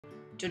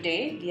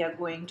Today we are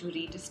going to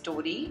read a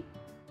story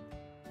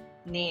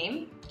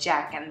named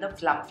Jack and the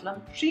Flumflum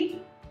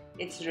Tree.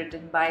 It's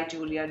written by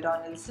Julia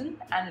Donaldson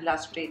and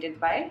illustrated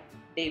by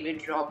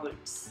David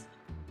Roberts.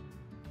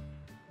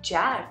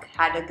 Jack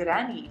had a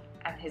granny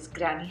and his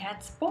granny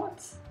had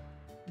spots.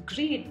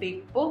 Great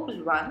big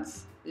purple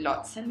ones,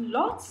 lots and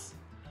lots.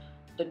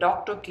 The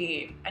doctor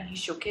came and he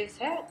shook his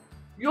head.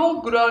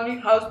 "Your granny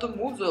has the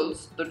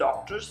moozles," the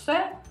doctor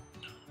said.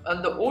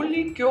 "And the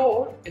only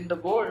cure in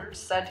the world,"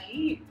 said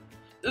he,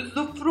 "is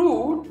the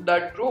fruit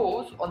that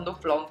grows on the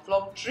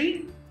Flumflum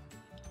Tree.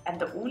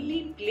 And the only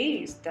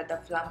place that the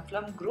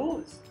Flumflum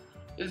grows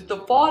is the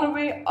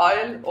faraway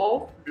Isle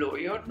of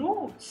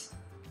Blowyernose."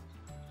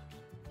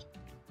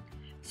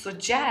 So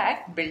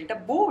Jack built a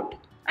boat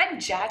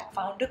and Jack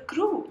found a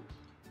crew,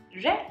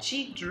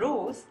 red-cheeked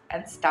Rose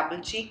and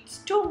stubble-cheeked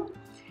Stew.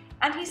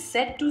 And he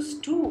said to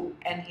Stew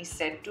and he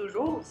said to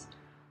Rose,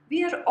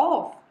 "We are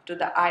off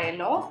to the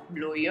Isle of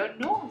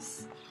Blowyernose."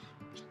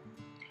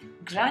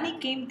 Granny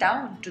came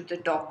down to the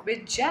dock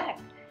with Jack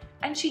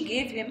and she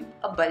gave him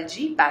a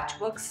bulgy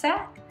patchwork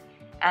sack.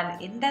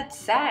 And in that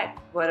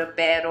sack were a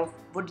pair of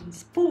wooden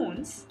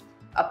spoons,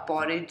 a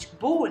porridge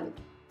bowl,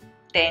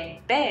 10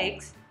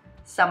 pegs,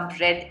 some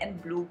red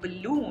and blue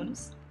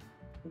balloons,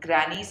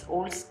 Granny's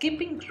old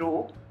skipping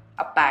rope,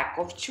 a pack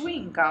of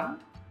chewing gum,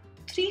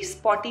 3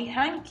 spotty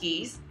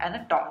hankies and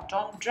a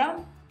tom-tom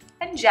drum.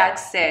 And Jack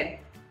said,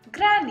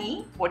 "Granny,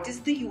 what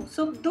is the use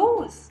of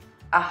those?"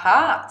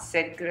 "Aha,"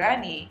 said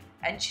Granny,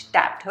 and she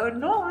tapped her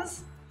nose.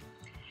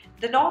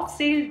 Then off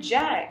sailed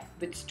Jack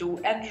with Stew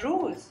and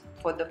Rose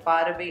for the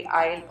faraway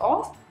Isle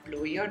of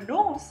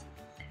Blowyernose.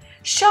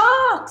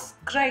 "Sharks!"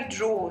 cried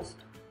Rose.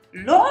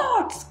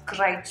 "Lots!"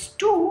 cried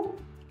Stew.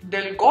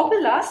 "They'll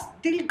gobble us,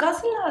 they'll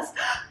guzzle us.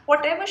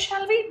 Whatever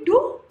shall we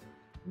do?"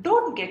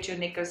 "Don't get your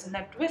knickers in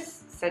a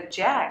twist," said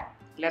Jack.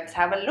 "Let's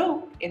have a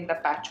look in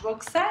the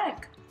patchwork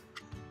sack.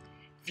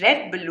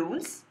 Red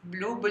balloons,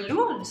 blue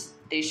balloons,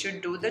 they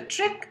should do the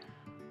trick.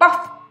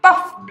 Puff,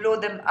 puff, blow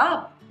them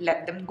up,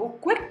 let them go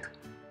quick."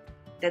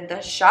 Then the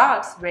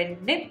sharks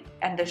went nip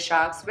and the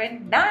sharks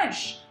went dash,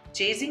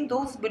 chasing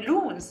those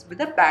balloons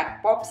with a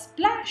back pop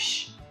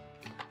splash.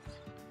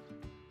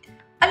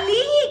 "A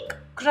leak!"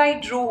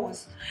 cried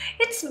Rose.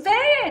 "It's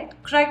wet!"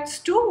 cried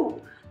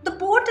Stew. "The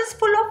boat is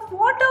full of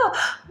water.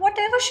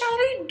 Whatever shall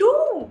we do?"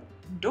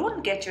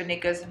 "Don't get your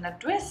knickers in a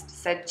twist,"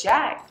 said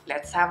Jack.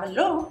 "Let's have a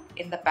look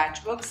in the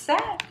patchwork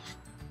sack.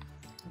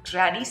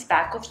 Granny's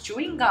pack of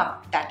chewing gum,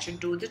 that should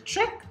do the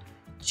trick.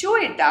 Chew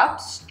it up,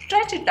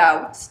 stretch it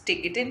out,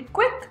 stick it in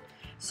quick."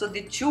 So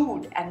they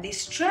chewed and they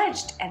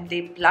stretched and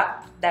they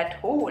plugged that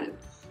hole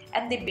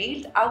and they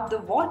bailed out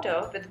the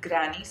water with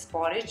Granny's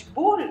porridge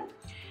bowl.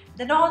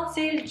 Then on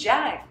sailed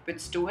Jack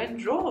with Stew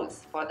and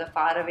Rose for the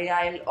faraway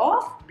Isle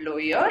of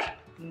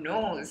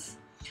Blowyernose.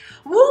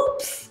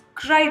 "Whoops!"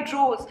 cried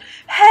Rose.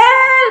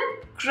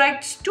 "Help!"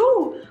 cried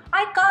Stew.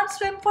 "I can't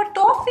swim for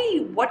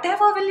toffee.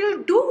 Whatever will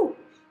you do?"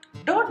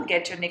 "Don't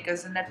get your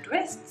knickers in a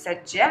twist,"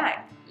 said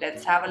Jack.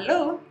 "Let's have a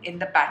look in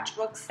the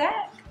patchwork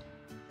sack.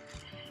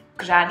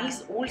 Granny's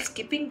old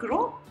skipping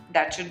rope,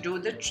 that should do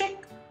the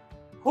trick.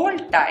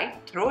 Hold tight,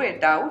 throw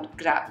it out,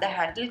 grab the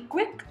handle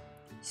quick."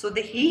 So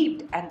they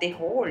heaved and they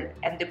hauled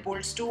and they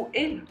pulled Stew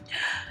in.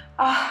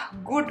 "Ah,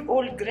 good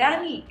old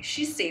Granny,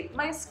 she saved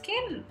my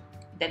skin."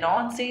 Then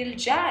on sailed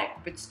Jack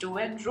with Stew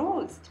and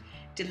Rose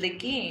till they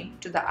came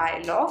to the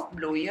Isle of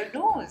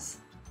Blowyernose.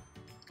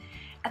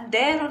 And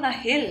there on a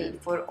hill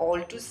for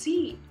all to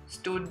see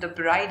stood the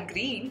bright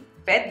green,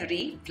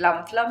 feathery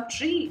Flumflum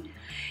Tree.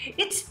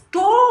 "It's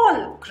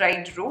tall!"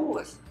 cried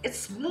Rose.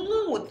 "It's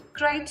smooth!"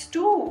 cried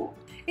Stew.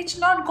 "It's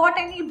not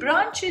got any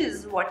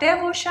branches.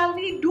 Whatever shall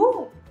we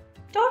do?"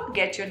 "Don't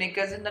get your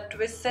knickers in a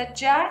twist," said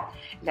Jack.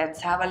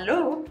 "Let's have a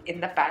look in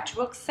the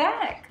patchwork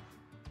sack.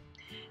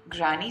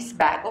 Granny's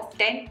bag of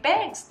 10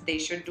 pegs, they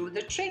should do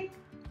the trick.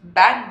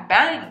 Bang,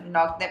 bang,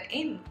 knock them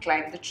in,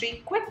 climb the tree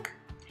quick."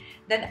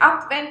 Then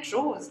up went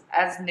Rose,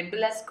 as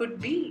nimble as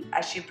could be,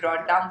 as she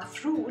brought down the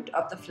fruit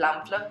of the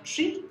Flumflum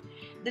Tree.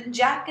 Then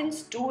Jack and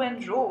Stew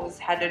and Rose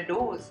had a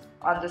doze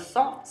on the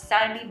soft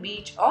sandy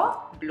beach of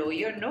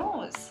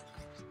Blowyernose.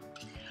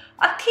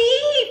 "A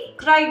thief!"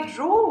 cried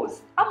Rose.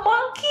 "A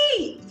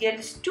monkey!"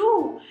 yelled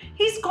Stew.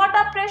 "He's got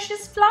our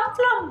precious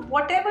Flumflum.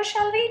 Whatever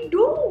shall we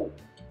do?"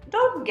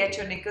 "Don't get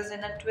your knickers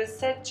in a twist,"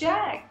 said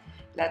Jack.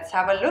 "Let's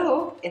have a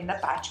look in the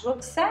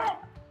patchwork sack.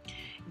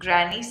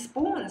 Granny's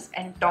spoons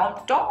and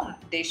tom-tom,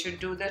 they should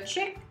do the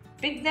trick.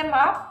 Pick them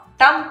up,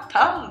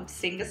 tum-tum,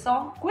 sing a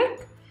song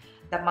quick."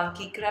 The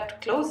monkey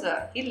crept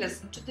closer, he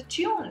listened to the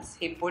tunes.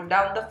 He put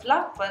down the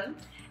Flumflum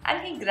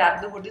and he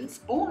grabbed the wooden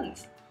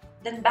spoons.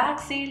 Then back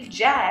sailed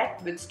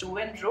Jack with Stew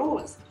and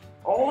Rose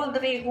all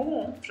the way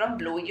home from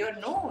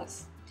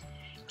Blowyernose.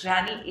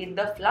 Granny ate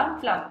the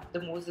Flumflum,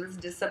 the moozles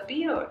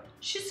disappeared.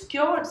 "She's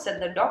cured,"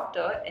 said the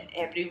doctor, and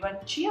everyone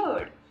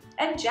cheered.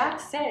 And Jack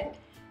said,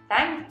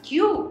 "Thank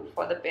you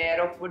for the pair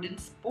of wooden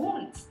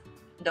spoons,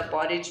 the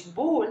porridge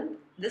bowl,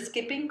 the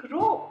skipping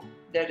rope,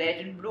 the red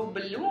and blue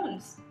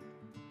balloons.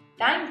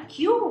 Thank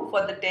you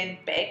for the 10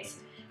 pegs,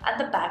 and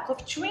the back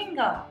of chewing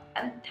gum.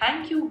 And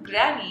thank you,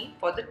 Granny,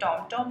 for the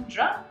tom-tom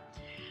drum.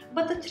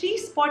 But the 3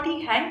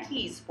 spotty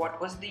hankies, what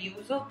was the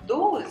use of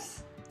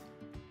those?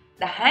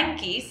 The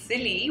hankies,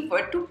 silly,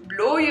 were to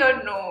blow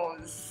your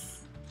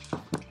nose.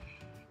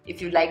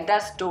 If you liked our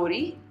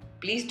story,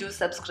 please do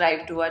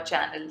subscribe to our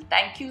channel.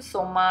 Thank you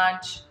so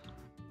much.